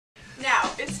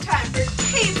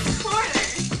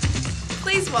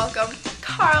welcome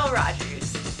Carl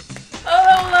Rogers.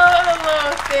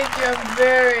 Hello. Thank you. I'm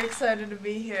very excited to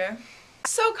be here.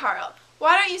 So Carl,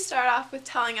 why don't you start off with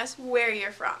telling us where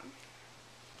you're from?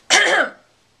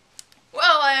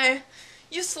 Well, I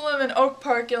used to live in Oak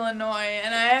Park, Illinois,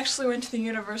 and I actually went to the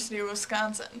University of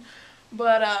Wisconsin.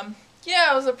 But, yeah,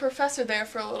 I was a professor there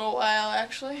for a little while,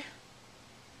 actually.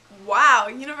 Wow,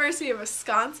 University of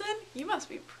Wisconsin? You must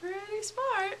be pretty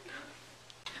smart.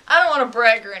 I don't want to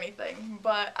brag or anything,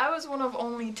 but I was one of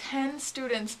only 10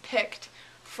 students picked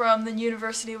from the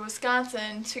University of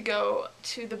Wisconsin to go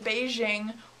to the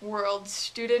Beijing World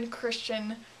Student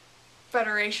Christian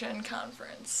Federation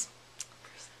Conference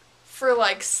for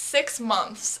like 6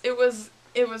 months. It was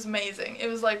amazing. It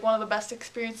was like one of the best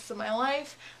experiences of my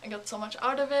life. I got so much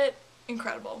out of it.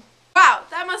 Incredible. Wow,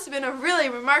 that must have been a really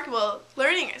remarkable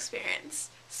learning experience,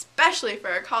 especially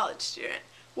for a college student.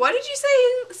 What did you say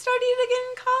you studied again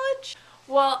in college?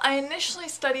 Well, I initially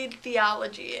studied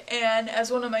theology, and as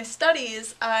one of my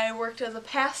studies, I worked as a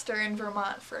pastor in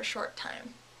Vermont for a short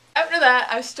time. After that,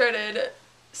 I started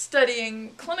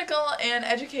studying clinical and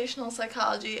educational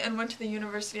psychology and went to the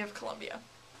University of Columbia.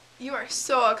 You are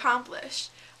so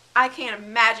accomplished. I can't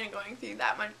imagine going through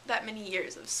that many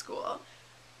years of school.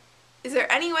 Is there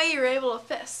any way you were able to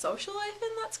fit a social life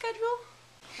in that schedule?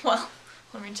 Well,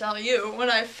 let me tell you, when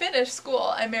I finished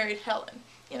school, I married Helen.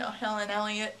 You know, Helen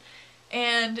Elliott.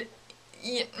 And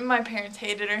my parents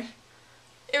hated her.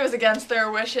 It was against their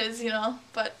wishes, you know,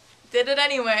 but did it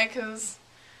anyway because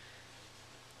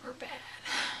we're bad.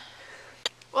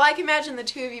 Well, I can imagine the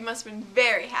two of you must have been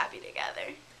very happy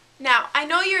together. Now, I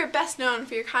know you're best known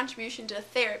for your contribution to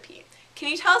therapy. Can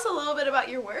you tell us a little bit about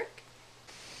your work?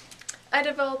 I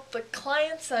developed the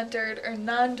client-centered or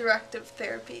non-directive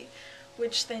therapy,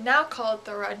 which they now call it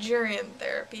the Rogerian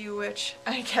therapy, which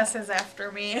I guess is after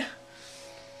me.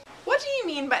 What do you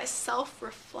mean by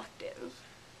self-reflective?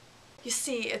 You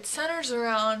see, it centers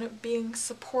around being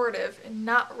supportive and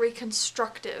not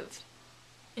reconstructive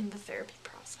in the therapy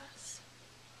process.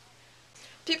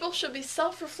 People should be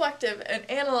self-reflective and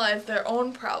analyze their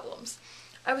own problems.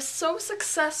 I was so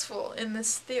successful in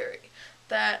this theory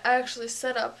that I actually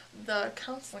set up the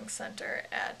counseling center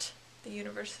at the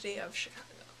University of Chicago.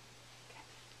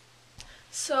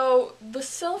 So, the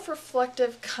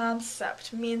self-reflective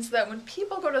concept means that when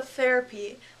people go to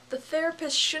therapy, the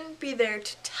therapist shouldn't be there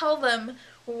to tell them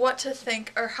what to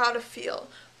think or how to feel,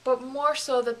 but more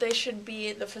so that they should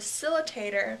be the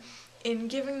facilitator in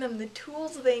giving them the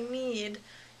tools they need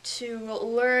to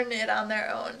learn it on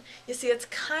their own. You see, it's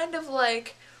kind of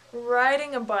like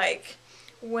riding a bike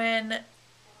when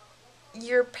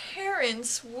your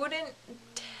parents wouldn't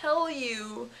tell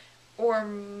you or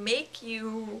make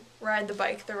you ride the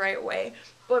bike the right way,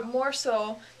 but more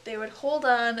so they would hold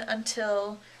on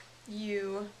until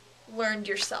you learned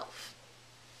yourself.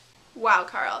 Wow,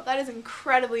 Carl, that is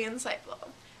incredibly insightful.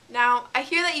 Now, I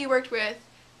hear that you worked with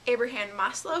Abraham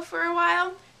Maslow for a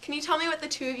while. Can you tell me what the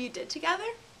two of you did together?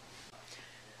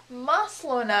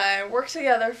 Maslow and I worked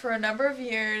together for a number of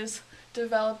years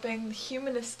developing the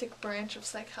humanistic branch of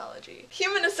psychology.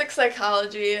 Humanistic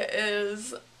psychology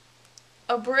is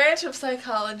a branch of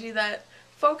psychology that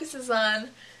focuses on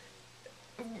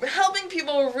helping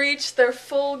people reach their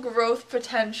full growth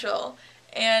potential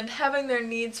and having their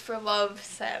needs for love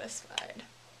satisfied.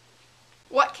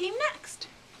 What came next?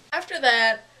 After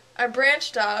that, I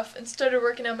branched off and started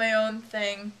working on my own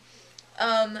thing.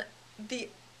 The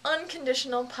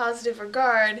unconditional positive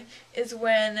regard is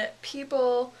when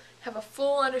people have a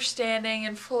full understanding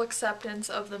and full acceptance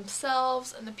of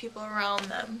themselves and the people around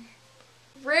them.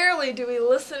 Rarely do we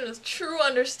listen with true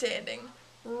understanding,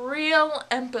 real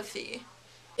empathy.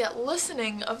 Yet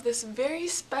listening of this very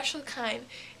special kind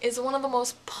is one of the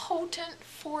most potent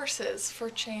forces for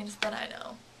change that I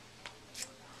know.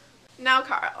 Now,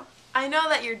 Carl, I know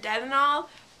that you're dead and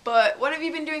all, but what have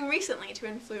you been doing recently to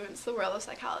influence the world of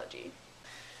psychology?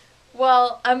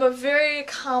 Well, I'm a very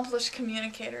accomplished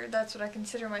communicator, that's what I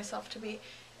consider myself to be,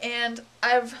 and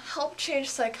I've helped change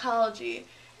psychology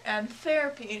and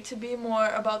therapy to be more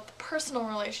about the personal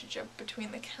relationship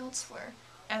between the counselor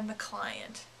and the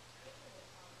client.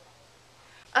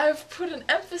 I've put an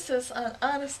emphasis on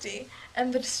honesty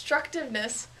and the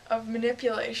destructiveness of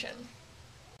manipulation.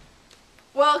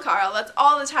 Well, Carl, that's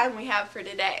all the time we have for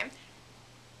today.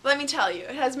 Let me tell you,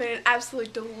 it has been an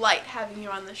absolute delight having you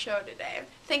on the show today.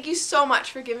 Thank you so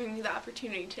much for giving me the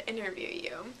opportunity to interview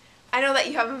you. I know that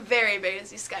you have a very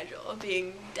busy schedule,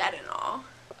 being dead and all.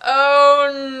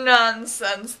 Oh,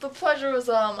 nonsense. The pleasure was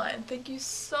all mine. Thank you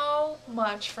so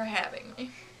much for having me.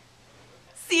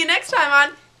 See you next time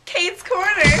on Kate's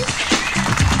Corner.